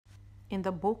In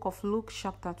the book of Luke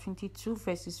chapter 22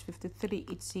 verses 53,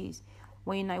 it says,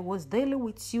 "When I was daily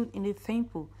with you in the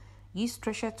temple, ye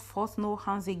stretched forth no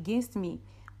hands against me,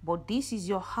 but this is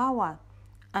your hour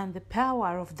and the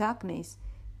power of darkness."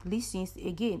 Listen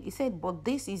again. It said, "But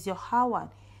this is your hour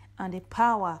and the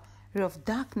power of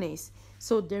darkness."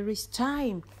 So there is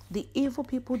time. The evil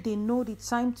people, they know the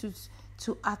time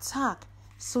to attack.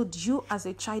 So you as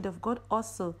a child of God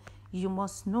also, you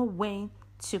must know when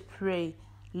to pray.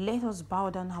 Let us bow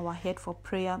down our head for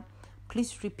prayer.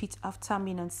 Please repeat after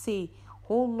me and say,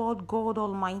 "Oh Lord God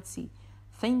Almighty,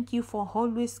 thank you for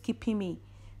always keeping me.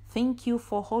 Thank you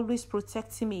for always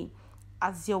protecting me.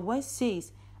 As your word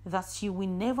says, that you will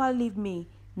never leave me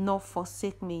nor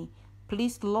forsake me.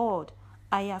 Please, Lord,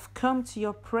 I have come to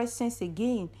your presence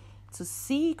again to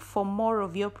seek for more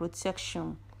of your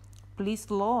protection. Please,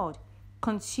 Lord,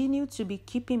 continue to be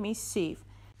keeping me safe.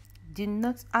 Do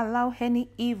not allow any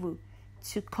evil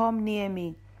to come near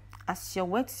me." As your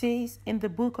word says in the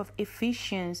book of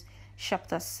Ephesians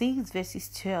chapter 6 verses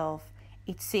 12,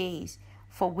 it says,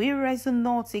 "For we wrestle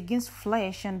not against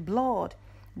flesh and blood,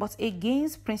 but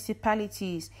against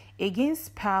principalities,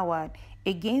 against power,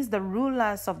 against the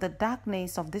rulers of the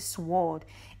darkness of this world,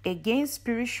 against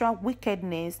spiritual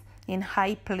wickedness in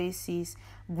high places."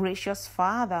 Gracious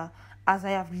Father, as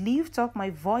I have lifted up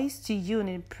my voice to you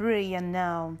in prayer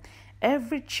now,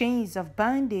 every chains of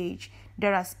bondage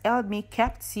that has held me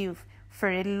captive for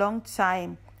a long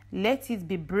time, let it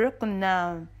be broken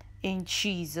now in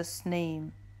Jesus'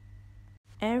 name.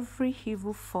 Every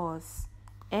evil force,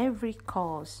 every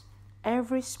cause,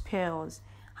 every spells,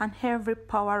 and every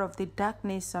power of the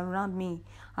darkness around me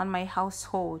and my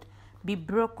household be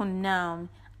broken now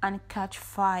and catch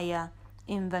fire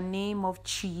in the name of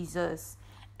Jesus.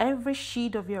 Every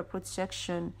shield of your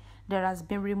protection that has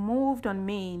been removed on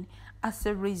me as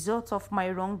a result of my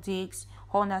wrong deeds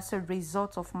or as a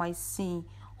result of my sin,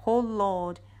 oh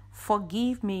Lord,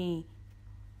 forgive me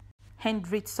and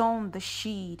return the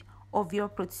shield of your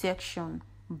protection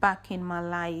back in my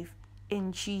life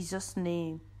in Jesus'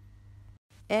 name.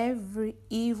 Every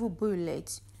evil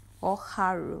bullet or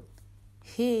arrow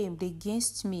aimed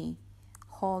against me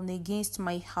or against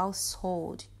my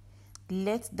household,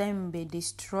 let them be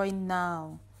destroyed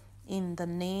now in the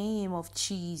name of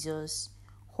Jesus.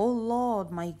 Oh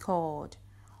Lord, my God,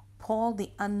 pour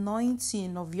the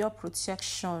anointing of your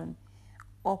protection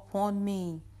upon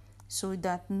me so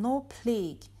that no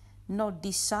plague, no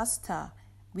disaster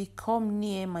will come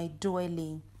near my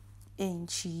dwelling in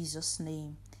Jesus'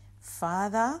 name.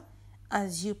 Father,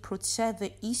 as you protect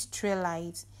the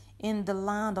Israelites in the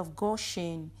land of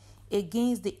Goshen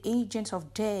against the agent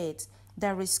of death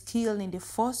that is killing the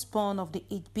firstborn of the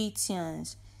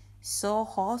Egyptians, so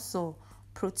also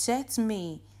protect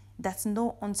me that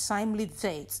no untimely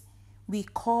death will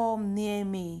come near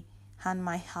me and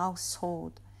my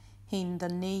household in the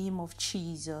name of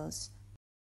Jesus.